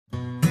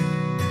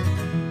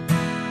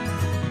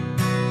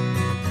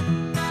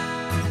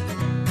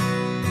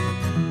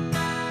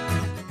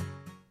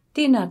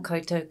Tēnā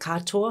koutou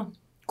katoa,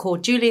 ko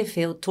Julia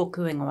Field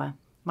tōku ingoa.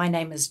 My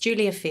name is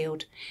Julia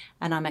Field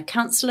and I'm a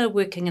counsellor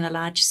working in a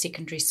large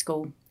secondary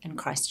school in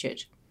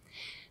Christchurch.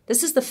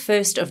 This is the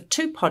first of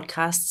two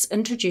podcasts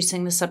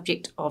introducing the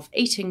subject of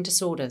eating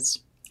disorders,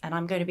 and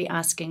I'm going to be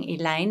asking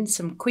Elaine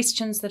some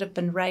questions that have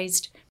been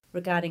raised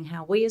regarding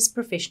how we as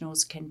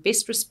professionals can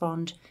best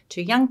respond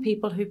to young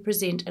people who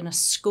present in a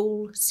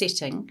school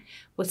setting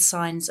with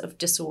signs of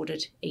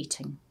disordered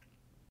eating.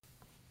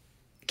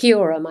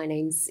 Kura, my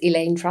name's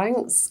Elaine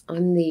Franks.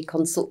 I'm the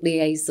Consult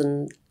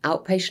Liaison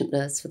Outpatient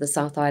Nurse for the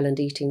South Island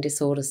Eating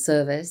Disorder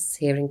Service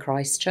here in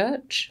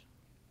Christchurch.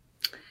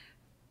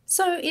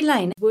 So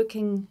Elaine,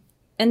 working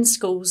in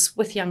schools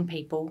with young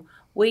people,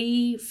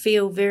 we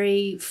feel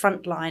very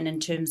frontline in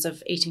terms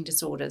of eating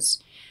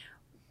disorders.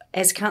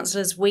 As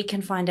counsellors, we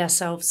can find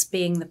ourselves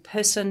being the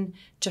person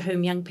to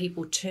whom young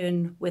people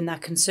turn when they're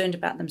concerned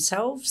about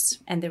themselves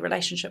and their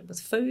relationship with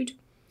food,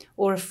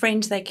 or a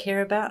friend they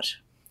care about,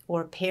 or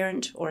a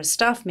parent or a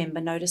staff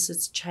member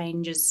notices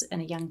changes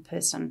in a young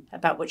person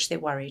about which they're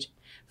worried.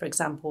 For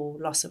example,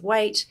 loss of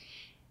weight,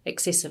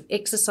 excessive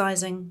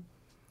exercising,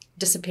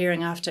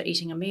 disappearing after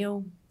eating a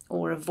meal,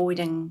 or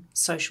avoiding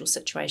social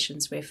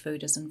situations where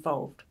food is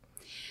involved.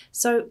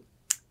 So,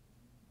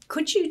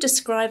 could you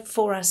describe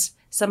for us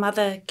some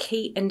other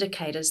key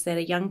indicators that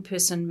a young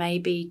person may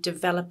be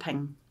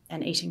developing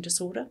an eating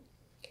disorder?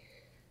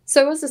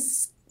 So as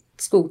a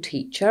school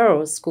teacher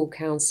or a school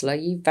counsellor,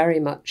 you very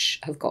much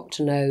have got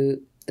to know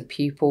the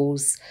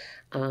pupils,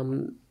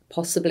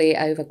 possibly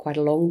over quite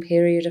a long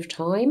period of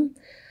time.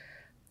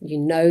 You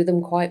know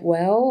them quite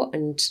well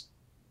and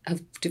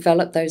have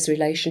developed those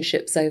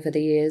relationships over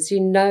the years. You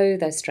know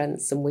their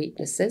strengths and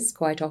weaknesses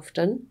quite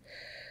often.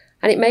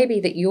 And it may be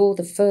that you're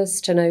the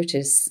first to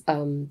notice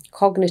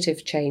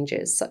cognitive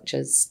changes such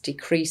as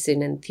decrease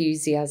in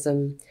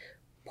enthusiasm,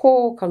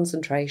 poor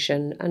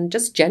concentration, and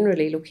just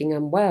generally looking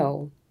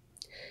unwell.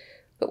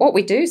 But what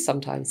we do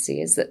sometimes see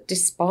is that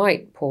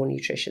despite poor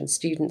nutrition,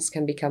 students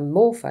can become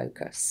more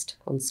focused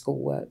on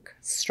schoolwork,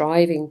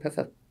 striving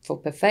for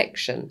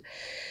perfection,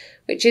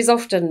 which is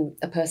often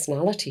a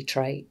personality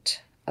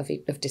trait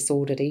of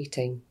disordered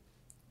eating.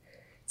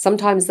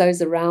 Sometimes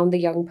those around the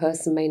young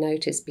person may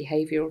notice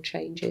behavioural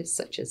changes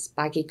such as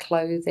baggy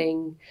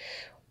clothing,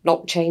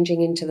 not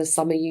changing into the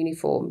summer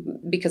uniform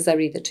because they're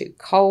either too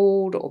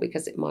cold or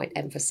because it might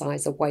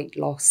emphasise a weight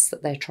loss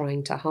that they're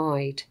trying to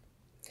hide.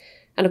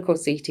 And of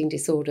course, eating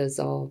disorders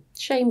are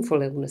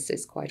shameful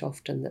illnesses quite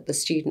often that the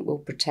student will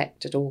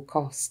protect at all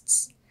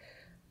costs.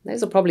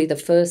 Those are probably the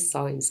first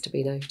signs to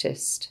be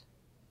noticed.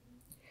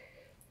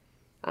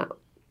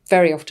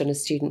 Very often a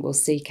student will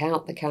seek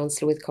out the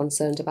counsellor with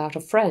concern about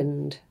a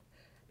friend,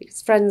 because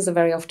friends are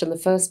very often the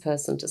first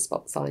person to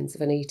spot signs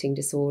of an eating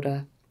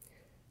disorder.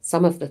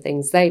 Some of the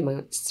things they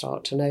might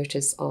start to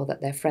notice are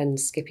that their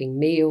friend's skipping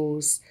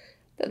meals,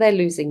 that they're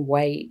losing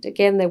weight,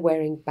 again they're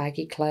wearing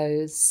baggy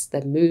clothes,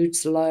 their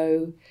mood's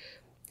low,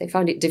 they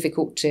find it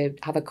difficult to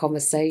have a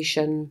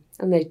conversation,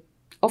 and they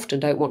often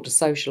don't want to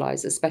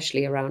socialise,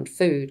 especially around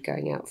food,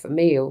 going out for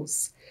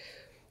meals.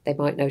 They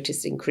might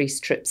notice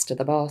increased trips to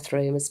the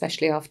bathroom,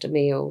 especially after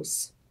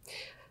meals,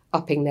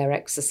 upping their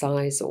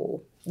exercise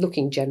or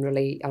looking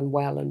generally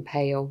unwell and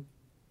pale.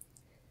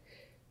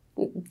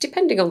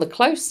 Depending on the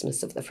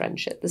closeness of the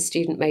friendship, the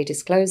student may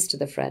disclose to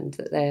the friend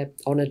that they're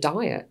on a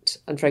diet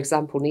and, for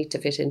example, need to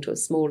fit into a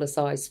smaller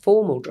size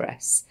formal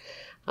dress,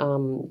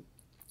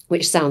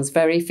 which sounds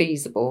very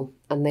feasible,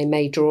 and they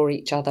may draw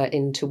each other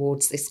in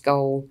towards this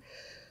goal,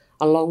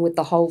 along with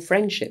the whole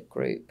friendship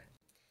group.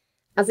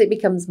 As it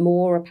becomes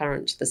more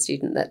apparent to the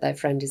student that their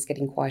friend is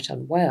getting quite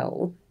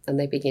unwell, and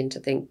they begin to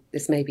think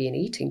this may be an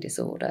eating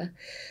disorder,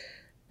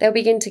 they'll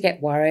begin to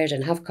get worried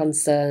and have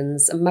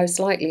concerns, and most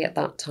likely at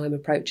that time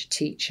approach a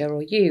teacher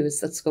or you as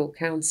the school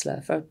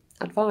counsellor for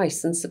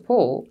advice and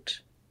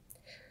support.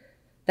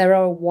 There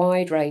are a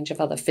wide range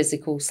of other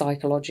physical,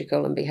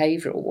 psychological and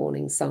behavioural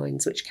warning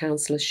signs which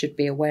counsellors should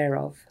be aware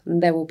of,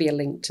 and there will be a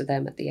link to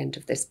them at the end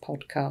of this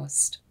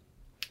podcast.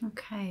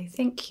 Okay,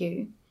 thank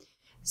you.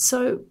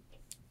 So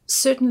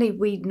certainly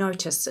we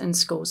notice in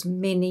schools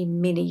many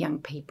young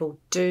people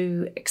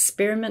do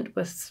experiment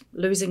with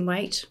losing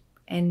weight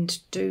and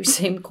do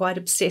seem quite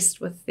obsessed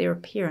with their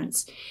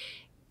appearance.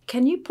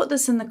 Can you put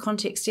this in the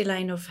context,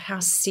 Elaine, of how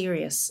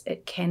serious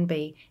it can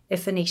be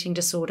if an eating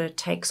disorder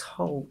takes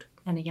hold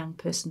in a young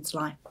person's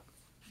life?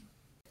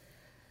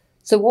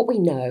 So what we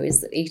know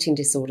is that eating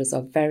disorders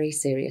are very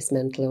serious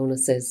mental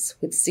illnesses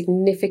with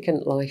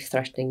significant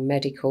life-threatening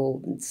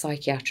medical and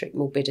psychiatric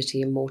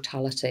morbidity and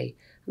mortality,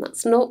 and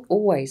that's not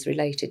always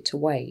related to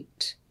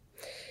weight.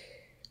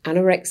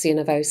 Anorexia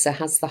nervosa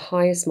has the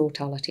highest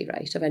mortality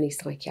rate of any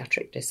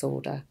psychiatric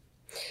disorder.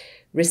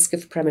 Risk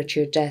of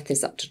premature death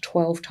is up to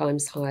 12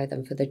 times higher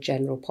than for the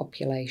general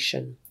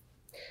population.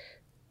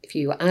 If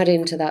you add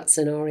into that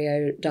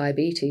scenario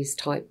diabetes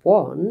type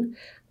 1,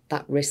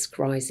 that risk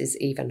rises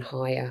even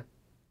higher.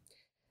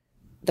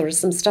 There are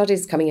some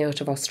studies coming out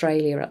of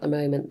Australia at the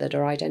moment that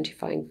are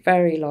identifying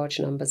very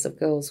large numbers of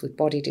girls with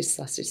body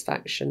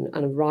dissatisfaction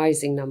and a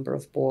rising number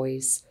of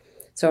boys.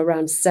 So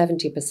around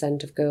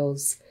 70% of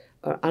girls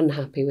are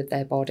unhappy with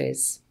their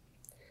bodies.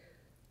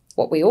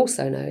 What we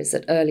also know is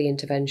that early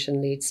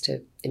intervention leads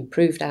to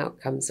improved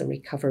outcomes and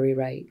recovery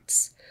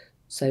rates.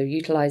 So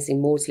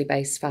utilising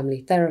Maudsley-based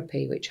family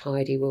therapy, which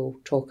Heidi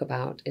will talk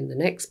about in the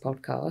next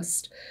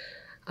podcast,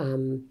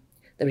 the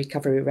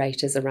recovery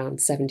rate is around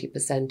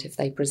 70% if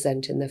they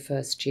present in their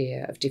first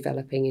year of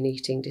developing an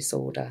eating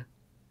disorder.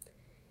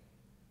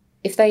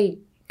 If they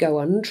go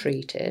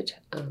untreated,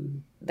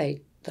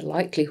 the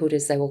likelihood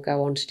is they will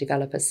go on to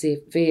develop a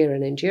severe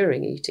and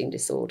enduring eating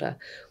disorder,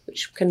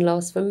 which can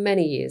last for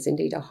many years,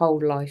 indeed a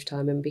whole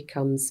lifetime, and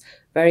becomes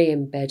very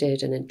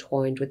embedded and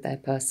entwined with their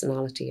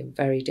personality and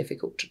very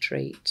difficult to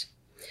treat.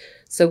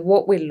 So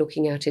what we're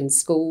looking at in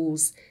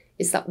schools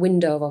is that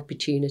window of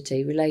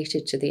opportunity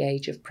related to the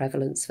age of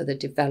prevalence for the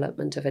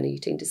development of an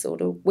eating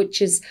disorder,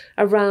 which is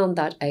around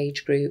that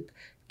age group,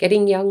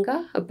 getting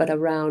younger, but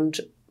around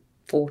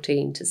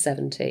 14 to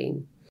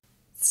 17.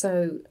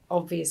 So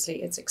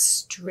obviously it's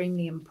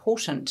extremely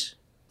important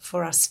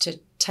for us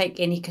to take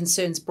any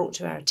concerns brought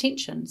to our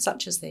attention,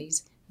 such as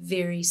these,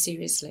 very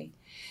seriously.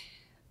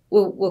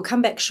 We'll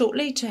come back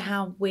shortly to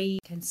how we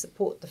can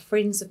support the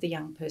friends of the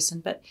young person,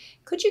 but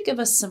could you give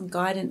us some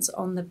guidance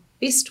on the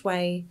best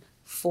way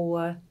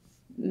for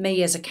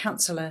me as a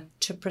counsellor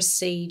to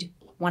proceed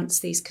once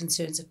these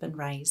concerns have been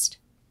raised?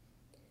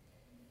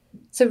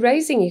 So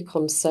raising your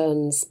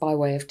concerns by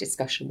way of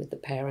discussion with the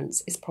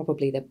parents is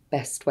probably the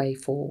best way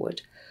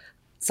forward.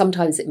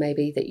 Sometimes it may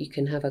be that you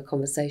can have a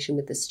conversation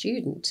with the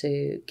student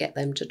to get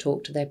them to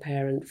talk to their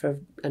parent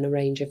and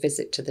arrange a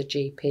visit to the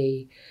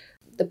GP.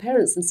 The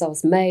parents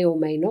themselves may or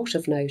may not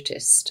have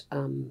noticed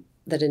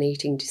that an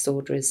eating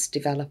disorder is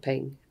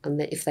developing, and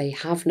that if they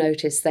have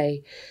noticed,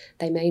 they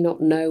may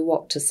not know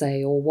what to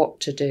say or what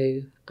to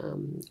do.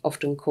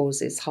 Often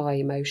causes high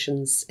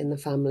emotions in the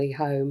family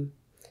home.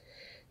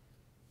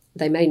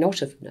 They may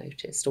not have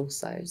noticed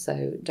also,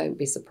 so don't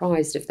be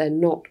surprised if they're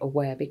not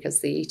aware, because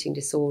the eating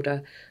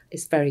disorder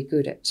is very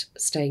good at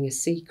staying a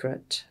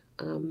secret.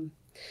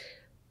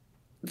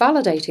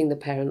 Validating the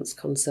parents'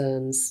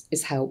 concerns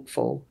is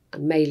helpful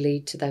and may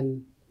lead to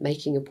them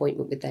making an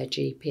appointment with their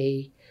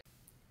GP.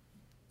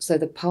 So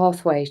the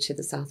pathway to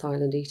the South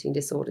Island Eating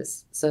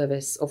Disorders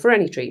Service, or for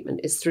any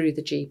treatment, is through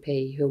the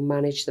GP, who'll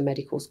manage the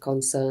medical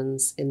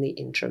concerns in the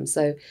interim.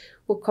 So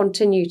we'll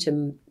continue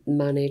to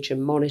manage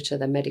and monitor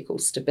their medical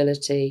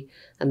stability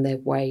and their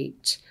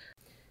weight.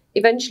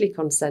 Eventually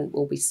consent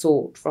will be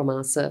sought from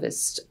our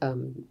service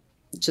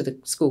to the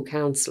school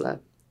counsellor,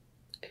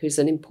 who's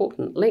an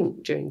important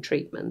link during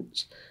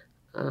treatment,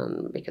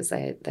 because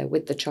they're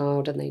with the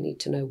child and they need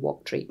to know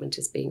what treatment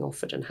is being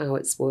offered and how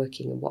it's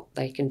working and what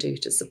they can do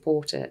to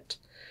support it.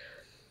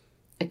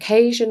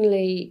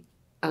 Occasionally,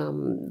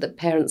 the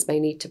parents may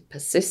need to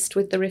persist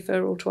with the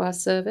referral to our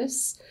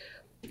service.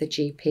 The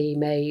GP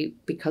may,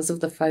 because of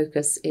the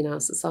focus in our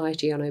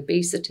society on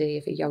obesity,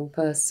 if a young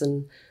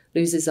person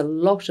loses a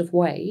lot of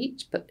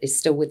weight but is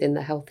still within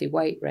the healthy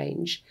weight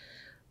range,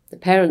 the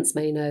parents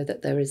may know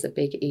that there is a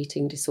big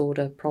eating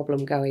disorder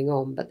problem going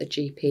on, but the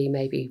GP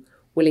may be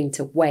willing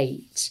to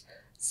wait.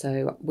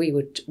 So we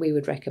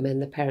would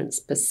recommend the parents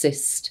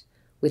persist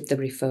with the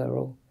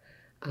referral.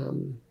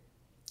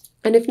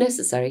 And if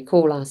necessary,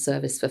 call our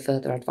service for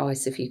further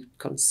advice if your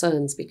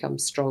concerns become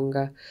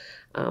stronger.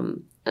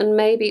 And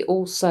maybe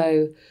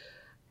also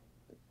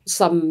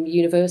some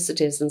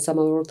universities and some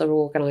other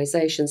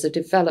organisations have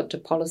developed a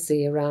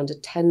policy around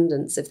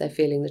attendance if they're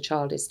feeling the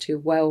child is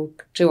too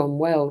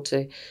unwell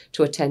to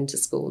attend to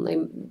school.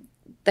 And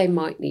they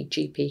might need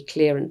GP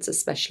clearance,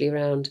 especially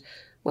around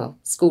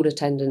school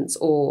attendance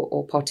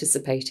or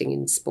participating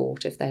in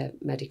sport if they're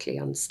medically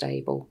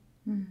unstable.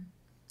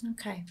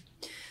 Okay.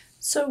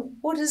 So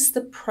what is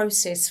the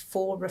process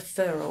for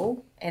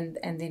referral and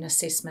then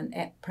assessment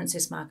at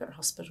Princess Margaret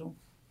Hospital?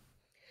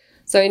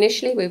 So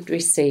initially we would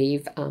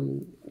receive,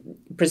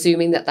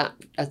 presuming that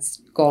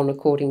has gone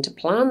according to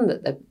plan,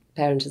 that the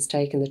parent has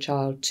taken the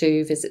child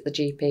to visit the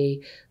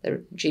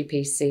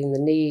GP seeing the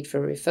need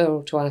for a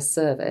referral to our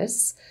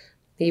service.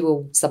 He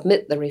will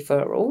submit the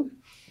referral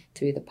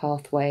through the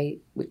pathway,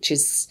 which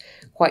is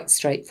quite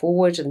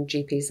straightforward, and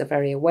GPs are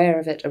very aware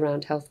of it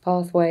around health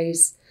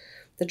pathways.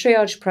 The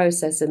triage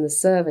process in the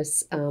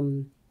service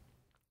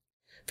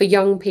for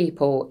young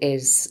people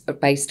is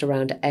based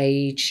around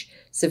age,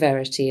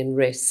 severity and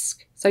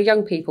risk. So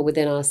young people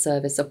within our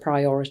service are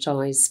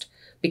prioritised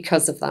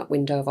because of that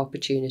window of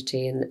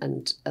opportunity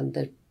and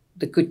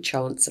the good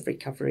chance of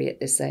recovery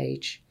at this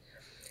age.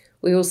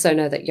 We also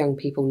know that young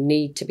people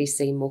need to be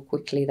seen more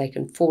quickly. They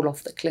can fall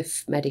off the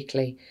cliff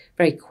medically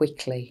very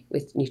quickly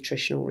with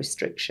nutritional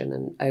restriction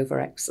and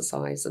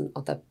over-exercise and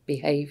other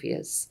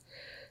behaviours.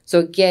 So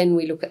again,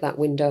 we look at that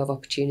window of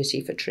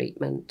opportunity for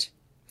treatment.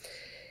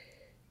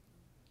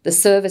 The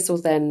service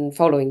will then,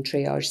 following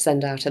triage,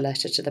 send out a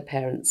letter to the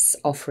parents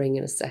offering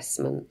an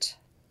assessment,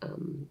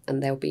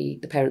 and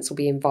the parents will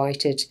be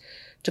invited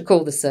to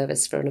call the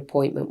service for an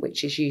appointment,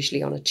 which is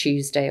usually on a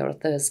Tuesday or a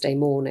Thursday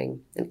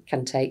morning, and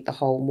can take the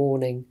whole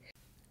morning.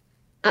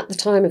 At the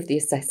time of the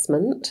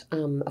assessment,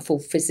 a full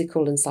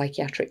physical and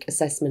psychiatric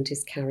assessment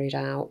is carried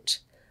out.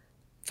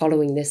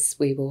 Following this,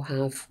 we will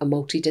have a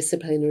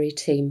multidisciplinary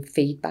team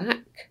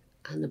feedback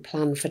and a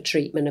plan for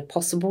treatment. A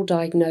possible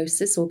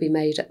diagnosis will be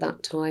made at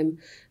that time,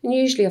 and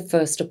usually a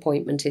first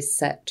appointment is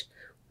set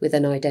with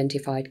an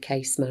identified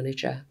case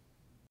manager.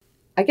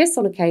 I guess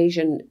on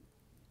occasion,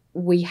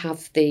 we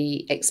have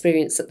the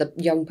experience that the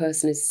young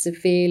person is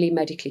severely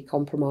medically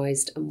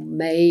compromised and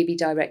may be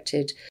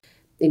directed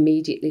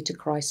immediately to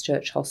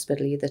Christchurch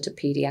Hospital, either to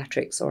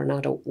paediatrics or an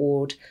adult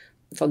ward.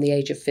 From the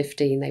age of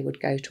 15, they would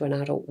go to an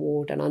adult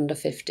ward, and under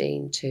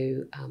 15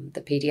 to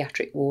the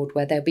paediatric ward,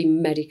 where they'll be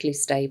medically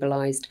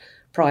stabilised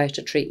prior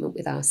to treatment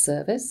with our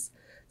service.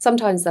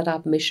 Sometimes that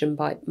admission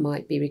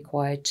might be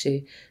required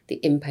to the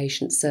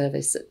inpatient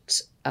service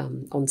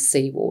on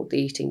C ward,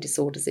 the eating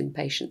disorders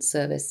inpatient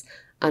service.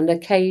 And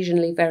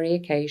occasionally, very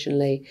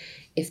occasionally,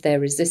 if they're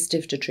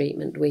resistive to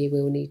treatment, we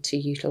will need to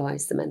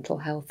utilise the Mental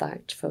Health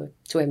Act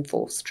to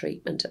enforce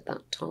treatment at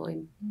that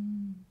time.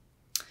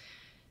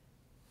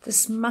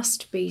 This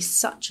must be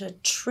such a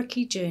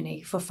tricky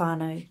journey for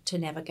whānau to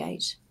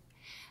navigate.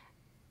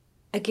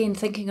 Again,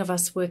 thinking of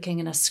us working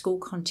in a school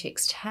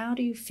context, how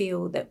do you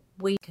feel that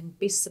we can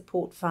best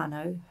support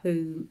whānau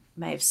who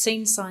may have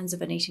seen signs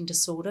of an eating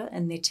disorder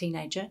in their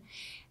teenager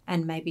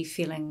and may be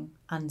feeling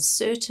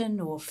uncertain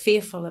or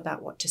fearful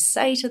about what to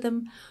say to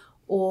them,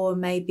 or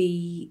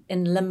maybe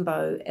in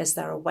limbo as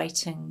they're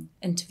awaiting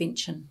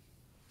intervention?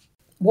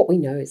 What we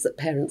know is that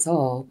parents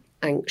are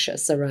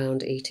anxious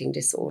around eating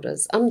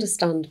disorders,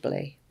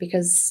 understandably,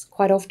 because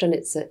quite often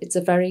it's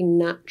a very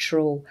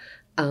natural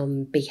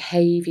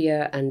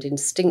behaviour and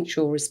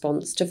instinctual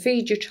response to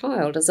feed your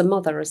child, as a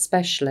mother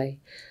especially.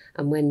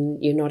 And when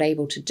you're not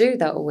able to do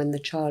that, or when the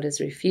child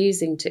is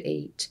refusing to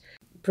eat,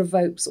 it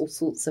provokes all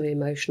sorts of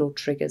emotional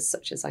triggers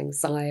such as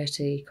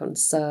anxiety,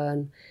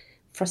 concern,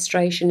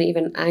 frustration,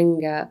 even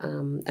anger,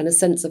 and a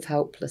sense of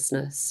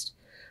helplessness,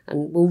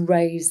 and will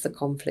raise the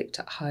conflict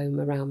at home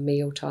around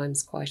meal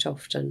times quite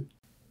often.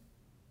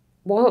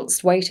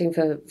 Whilst waiting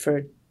for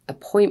an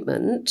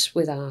appointment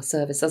with our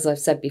service, as I've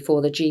said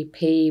before, the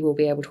GP will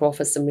be able to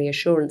offer some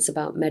reassurance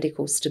about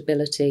medical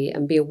stability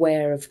and be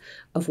aware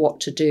of what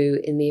to do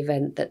in the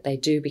event that they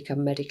do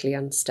become medically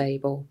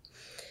unstable.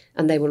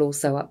 And they will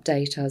also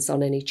update us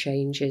on any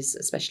changes,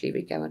 especially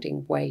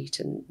regarding weight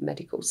and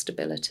medical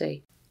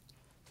stability.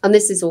 And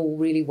this is all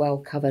really well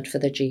covered for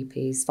the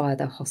GPs via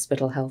the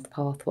Hospital Health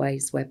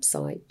Pathways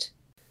website.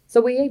 So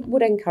we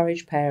would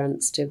encourage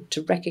parents to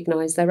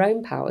recognise their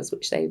own powers,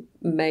 which they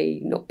may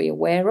not be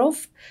aware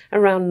of,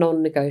 around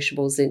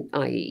non-negotiables,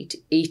 i.e.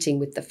 eating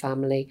with the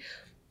family.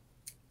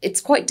 It's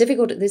quite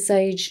difficult at this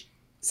age.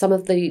 Some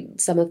of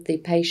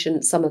the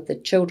patients, some of the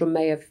children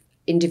may have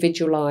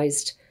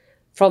individualised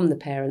from the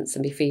parents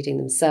and be feeding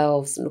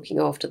themselves and looking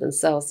after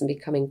themselves and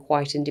becoming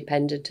quite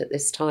independent at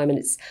this time. And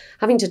it's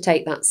having to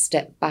take that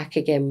step back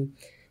again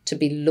to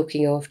be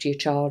looking after your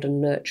child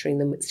and nurturing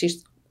them. It's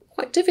just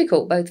quite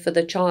difficult, both for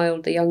the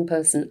child, the young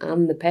person,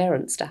 and the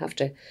parents to have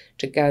to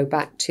go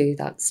back to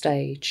that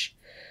stage.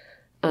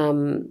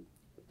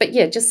 But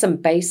yeah, just some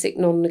basic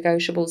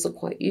non-negotiables are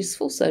quite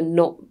useful. So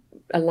not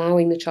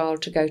allowing the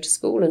child to go to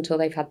school until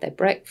they've had their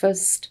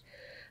breakfast.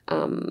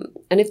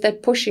 And if they're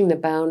pushing the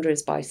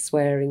boundaries by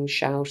swearing,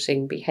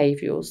 shouting,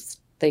 behavioural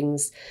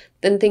things,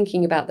 then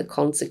thinking about the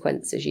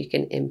consequences you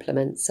can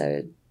implement.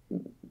 So,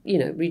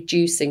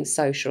 reducing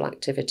social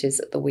activities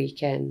at the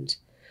weekend.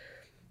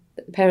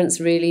 But the parents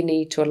really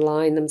need to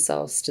align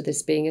themselves to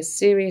this being a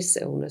serious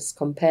illness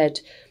compared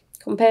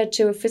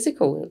to a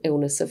physical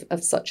illness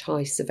of such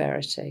high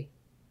severity.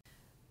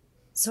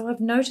 So I've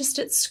noticed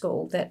at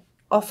school that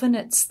often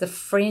it's the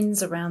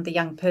friends around the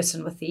young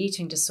person with the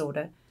eating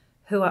disorder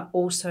who are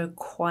also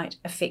quite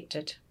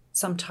affected,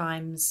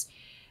 sometimes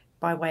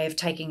by way of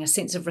taking a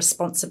sense of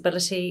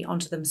responsibility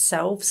onto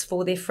themselves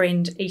for their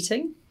friend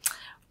eating,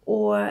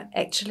 or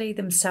actually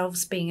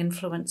themselves being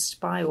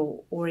influenced by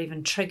or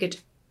even triggered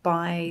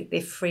by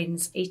their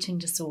friend's eating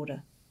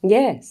disorder.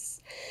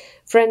 Yes.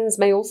 Friends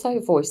may also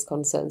voice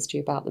concerns to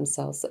you about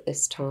themselves at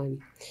this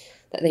time,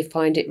 that they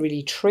find it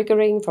really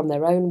triggering from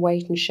their own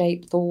weight and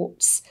shape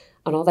thoughts.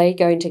 And are they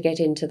going to get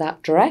into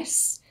that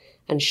dress?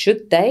 And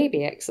should they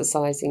be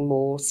exercising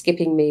more,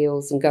 skipping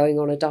meals and going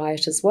on a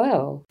diet as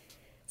well?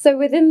 So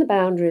within the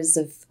boundaries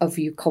of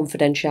your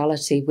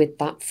confidentiality with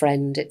that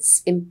friend,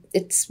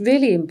 it's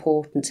really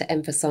important to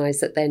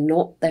emphasise that they're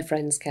not their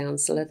friend's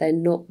counsellor, they're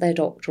not their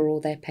doctor or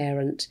their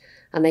parent,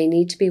 and they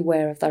need to be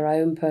aware of their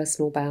own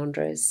personal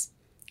boundaries.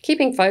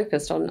 Keeping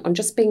focused on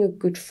just being a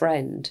good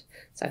friend,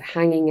 so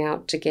hanging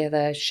out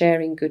together,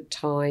 sharing good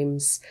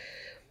times,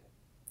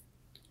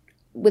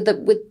 with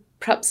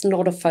perhaps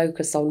not a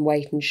focus on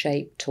weight and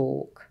shape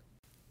talk.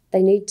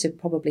 They need to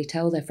probably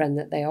tell their friend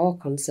that they are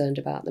concerned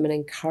about them and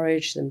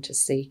encourage them to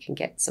seek and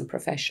get some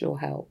professional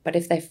help. But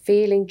if they're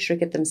feeling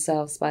triggered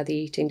themselves by the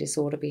eating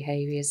disorder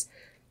behaviours,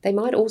 they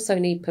might also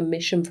need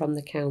permission from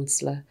the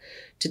counsellor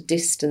to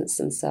distance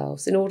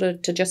themselves in order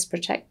to just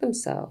protect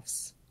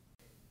themselves.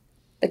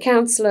 The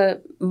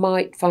counsellor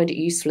might find it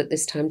useful at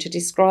this time to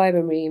describe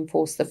and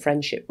reinforce the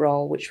friendship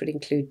role, which would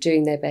include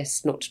doing their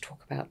best not to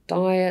talk about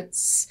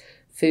diets,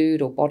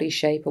 food or body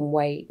shape and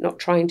weight, not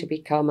trying to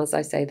become, as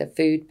I say, the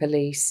food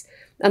police,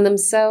 and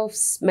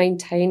themselves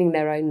maintaining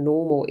their own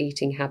normal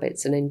eating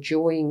habits and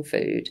enjoying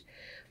food,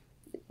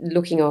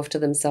 looking after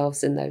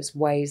themselves in those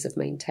ways of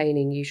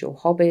maintaining usual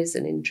hobbies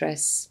and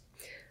interests,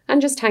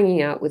 and just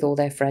hanging out with all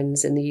their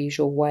friends in the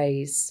usual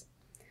ways.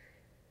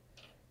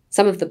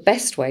 Some of the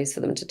best ways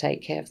for them to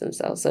take care of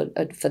themselves are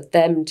for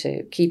them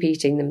to keep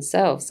eating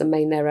themselves and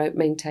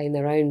maintain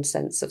their own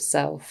sense of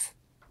self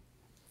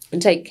and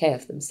take care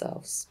of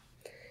themselves.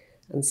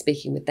 And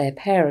speaking with their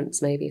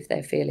parents, maybe if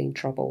they're feeling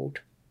troubled.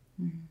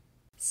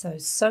 So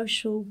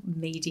social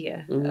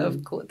media,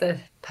 of course, the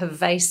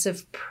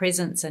pervasive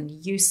presence and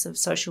use of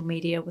social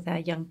media with our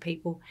young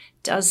people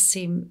does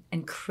seem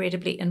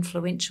incredibly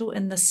influential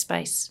in this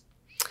space.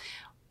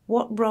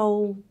 What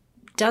role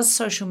does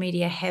social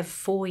media have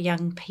for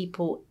young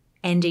people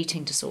and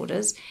eating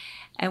disorders?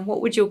 And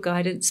what would your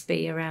guidance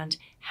be around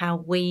how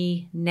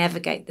we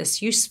navigate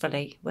this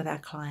usefully with our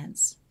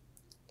clients?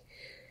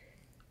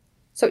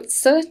 So it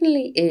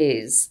certainly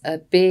is a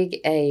big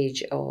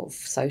age of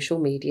social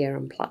media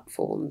and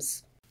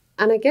platforms.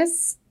 And I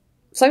guess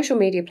social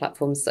media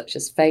platforms such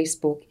as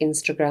Facebook,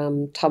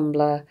 Instagram,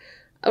 Tumblr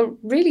are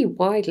really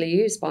widely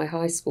used by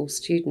high school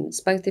students,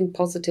 both in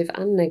positive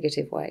and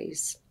negative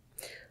ways.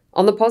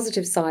 On the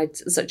positive side,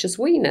 such as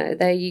we know,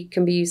 they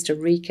can be used to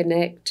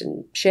reconnect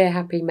and share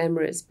happy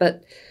memories.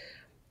 But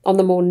on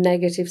the more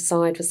negative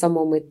side, for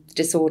someone with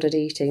disordered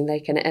eating, they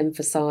can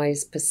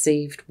emphasise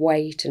perceived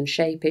weight and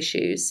shape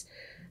issues.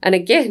 And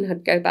again,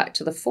 I'd go back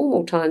to the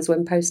formal times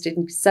when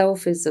posting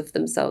selfies of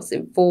themselves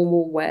in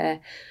formal wear.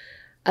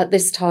 At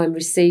this time,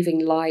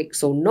 receiving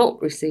likes or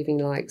not receiving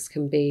likes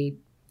can be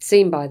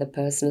seen by the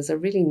person as a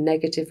really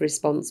negative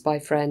response by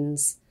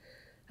friends,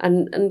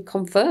 and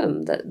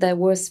confirm that their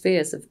worst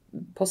fears of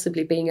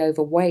possibly being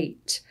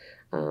overweight.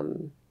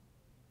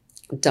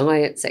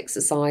 Diets,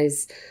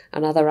 exercise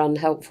and other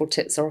unhelpful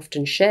tips are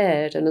often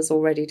shared, and as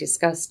already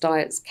discussed,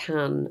 diets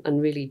can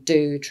and really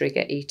do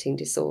trigger eating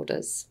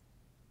disorders.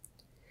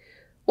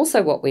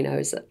 Also, what we know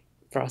is that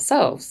for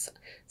ourselves,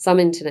 some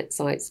internet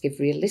sites give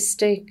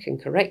realistic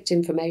and correct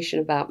information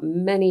about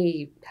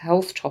many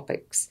health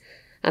topics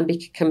and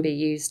can be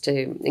used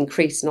to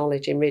increase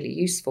knowledge in really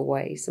useful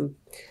ways. And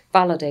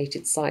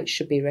validated sites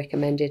should be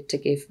recommended to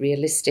give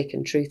realistic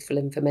and truthful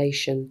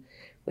information,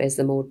 whereas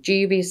the more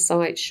dubious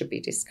sites should be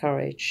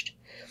discouraged.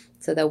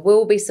 So there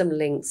will be some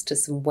links to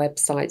some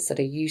websites that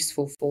are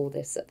useful for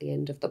this at the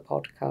end of the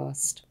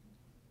podcast.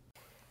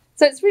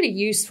 So it's really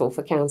useful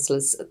for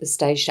counsellors at this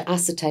stage to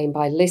ascertain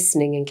by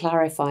listening and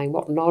clarifying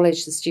what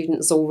knowledge the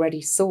students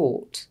already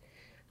sought.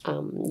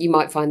 You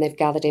might find they've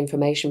gathered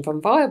information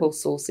from viable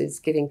sources,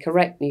 giving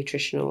correct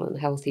nutritional and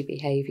healthy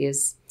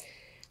behaviours.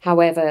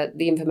 However,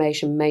 the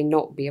information may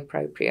not be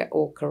appropriate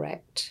or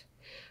correct.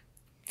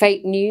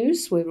 Fake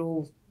news, we're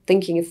all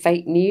thinking of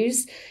fake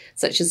news,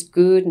 such as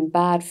good and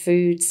bad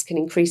foods, can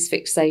increase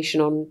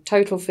fixation on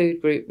total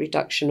food group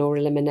reduction or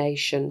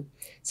elimination,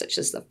 such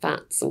as the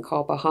fats and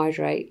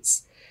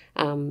carbohydrates,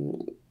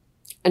 and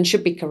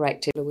should be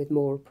corrected with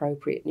more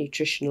appropriate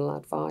nutritional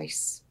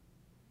advice.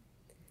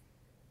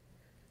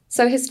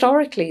 So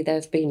historically, there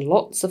have been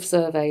lots of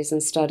surveys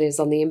and studies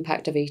on the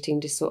impact of eating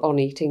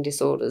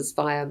disorders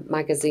via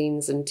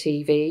magazines and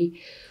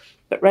TV,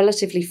 but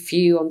relatively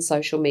few on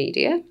social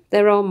media.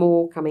 There are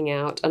more coming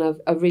out, and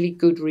a really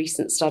good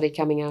recent study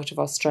coming out of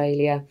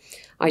Australia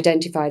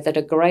identified that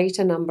a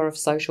greater number of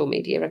social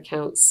media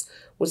accounts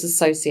was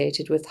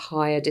associated with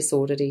higher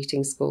disordered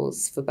eating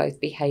scores for both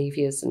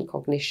behaviours and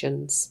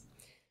cognitions.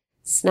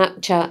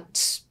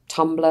 Snapchat,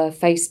 Tumblr,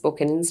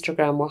 Facebook and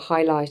Instagram were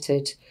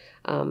highlighted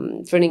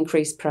for an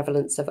increased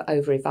prevalence of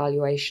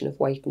over-evaluation of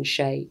weight and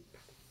shape.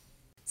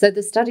 So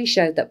the study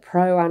showed that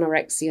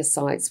pro-anorexia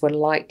sites were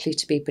likely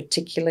to be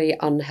particularly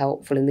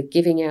unhelpful in the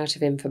giving out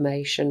of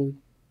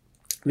information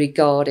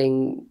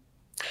regarding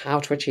how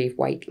to achieve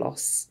weight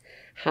loss,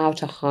 how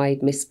to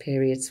hide missed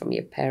periods from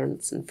your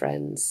parents and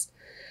friends,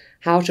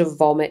 how to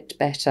vomit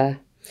better,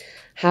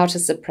 how to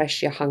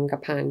suppress your hunger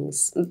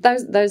pangs.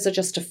 Those are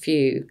just a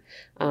few.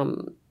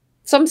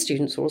 Some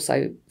students were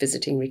also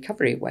visiting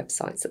recovery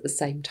websites at the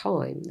same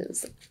time. There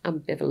was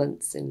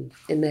ambivalence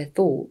in their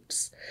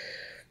thoughts.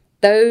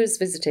 Those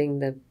visiting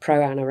the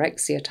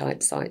pro-anorexia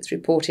type sites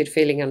reported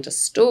feeling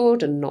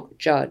understood and not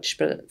judged,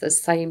 but at the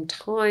same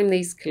time,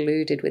 these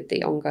colluded with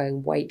the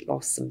ongoing weight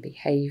loss and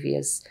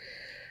behaviours.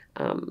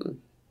 And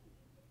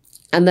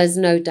there's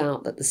no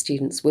doubt that the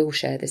students will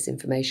share this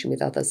information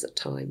with others at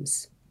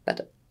times,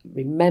 but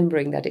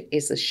remembering that it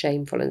is a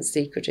shameful and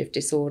secretive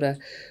disorder,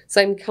 so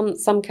in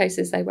some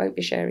cases they won't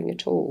be sharing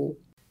at all.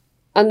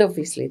 And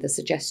obviously the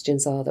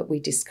suggestions are that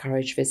we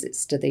discourage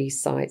visits to these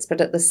sites,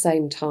 but at the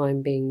same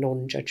time being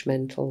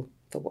non-judgmental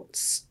for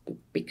what's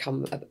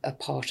become a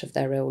part of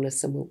their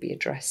illness and will be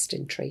addressed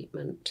in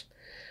treatment.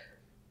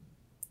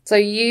 So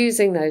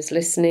using those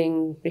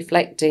listening,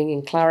 reflecting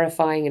and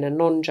clarifying in a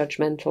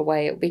non-judgmental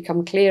way, it will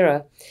become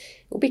clearer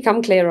will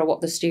become clearer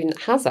what the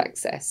student has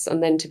access,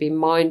 and then to be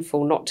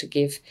mindful not to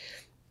give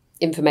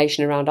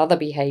information around other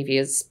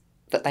behaviours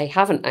that they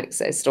haven't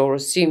accessed or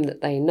assume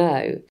that they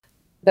know.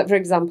 But for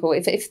example,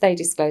 if they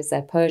disclose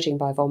they're purging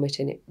by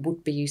vomiting, it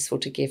would be useful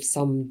to give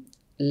some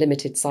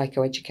limited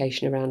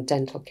psychoeducation around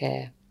dental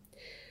care.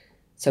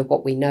 So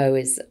what we know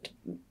is that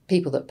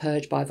people that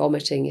purge by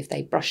vomiting, if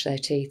they brush their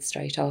teeth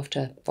straight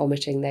after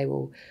vomiting, they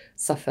will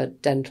suffer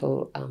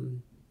dental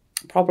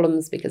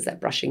problems because they're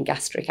brushing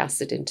gastric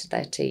acid into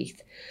their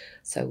teeth.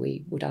 So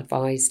we would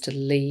advise to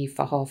leave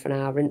for half an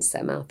hour, rinse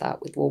their mouth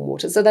out with warm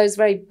water. So those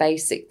very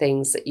basic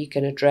things that you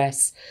can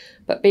address,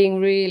 but being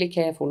really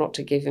careful not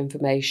to give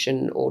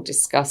information or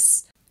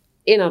discuss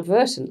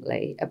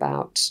inadvertently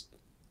about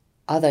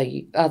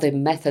other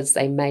methods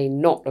they may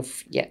not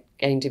have yet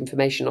gained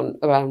information on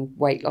around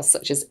weight loss,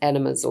 such as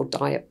enemas or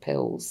diet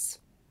pills.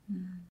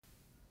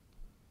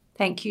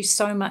 Thank you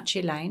so much,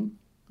 Elaine.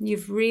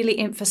 You've really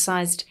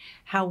emphasised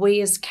how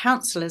we as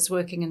counsellors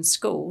working in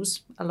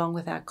schools, along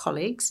with our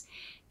colleagues,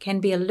 can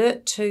be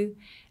alert to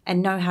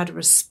and know how to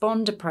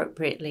respond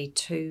appropriately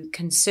to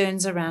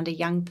concerns around a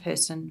young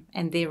person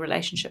and their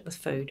relationship with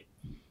food.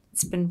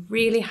 It's been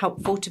really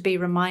helpful to be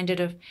reminded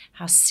of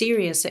how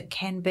serious it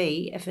can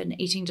be if an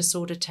eating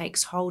disorder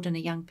takes hold in a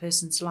young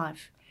person's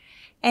life,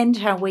 and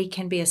how we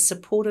can be a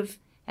supportive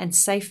and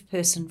safe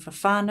person for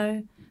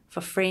whānau,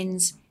 for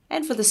friends,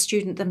 and for the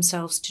student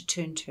themselves to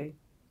turn to.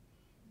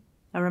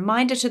 A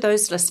reminder to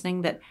those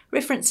listening that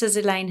references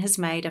Elaine has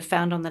made are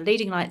found on the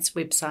Leading Lights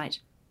website.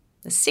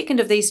 The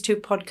second of these 2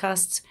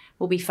 podcasts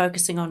will be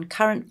focusing on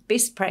current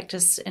best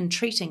practice in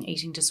treating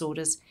eating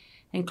disorders,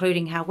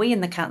 including how we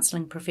in the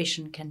counselling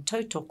profession can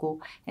tautoko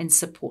and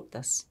support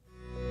this.